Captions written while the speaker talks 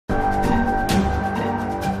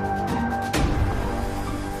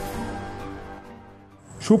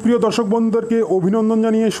সুপ্রিয় দর্শক বন্ধুদেরকে অভিনন্দন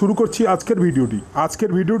জানিয়ে শুরু করছি আজকের ভিডিওটি। আজকের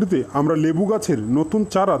ভিডিওটিতে আমরা লেবু গাছের নতুন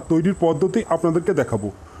চারা তৈরির পদ্ধতি আপনাদেরকে দেখাবো।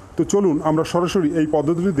 তো চলুন আমরা সরাসরি এই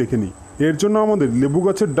পদ্ধতিটি দেখে নিই। এর জন্য আমাদের লেবু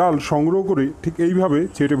গাছের ডাল সংগ্রহ করে ঠিক এইভাবে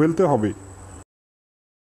ছেঁটে ফেলতে হবে।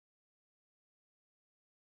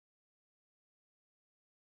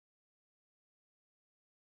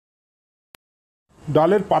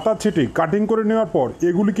 ডালের পাতা ছেঁটে কাটিং করে নেওয়ার পর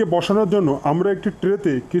এগুলিকে বসানোর জন্য আমরা একটি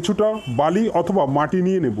ট্রেতে কিছুটা বালি অথবা মাটি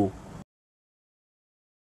নিয়ে নেব।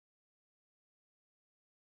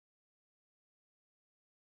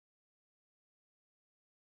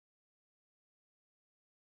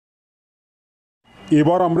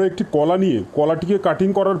 এবার আমরা একটি কলা নিয়ে কলাটিকে কাটিং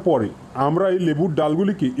করার পরে আমরা এই লেবুর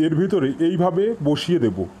ডালগুলিকে এর ভিতরে এইভাবে বসিয়ে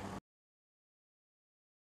দেব।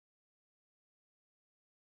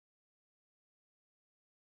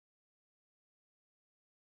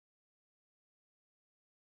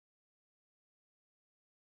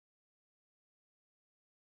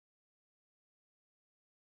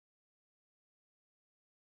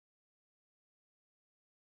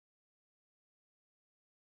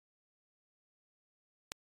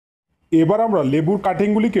 এবার আমরা লেবুর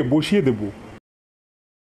কাটিংগুলিকে বসিয়ে দেব।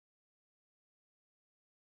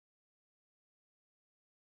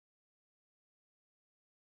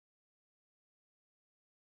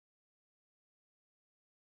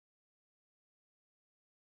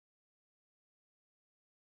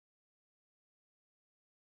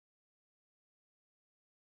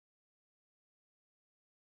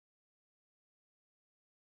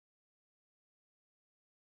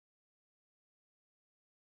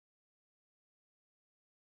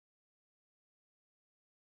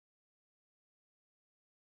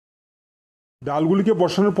 ডালগুলিকে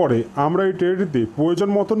বসানোর পরে আমরা এই ট্রেটিতে প্রয়োজন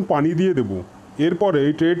মতন পানি দিয়ে দেব। এরপরে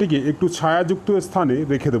এই ট্রেটিকে একটু ছায়াযুক্ত স্থানে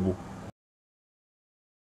রেখে দেব।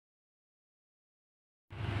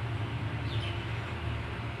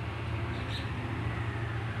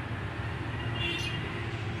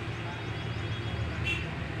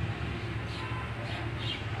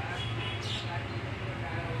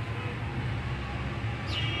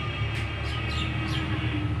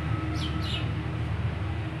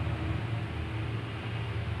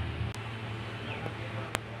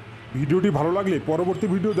 ভিডিওটি ভালো লাগলে পরবর্তী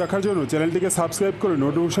ভিডিও দেখার জন্য চ্যানেলটিকে সাবস্ক্রাইব করে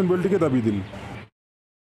নোটিফিকেশন বেলটিকে দাবিয়ে দিন।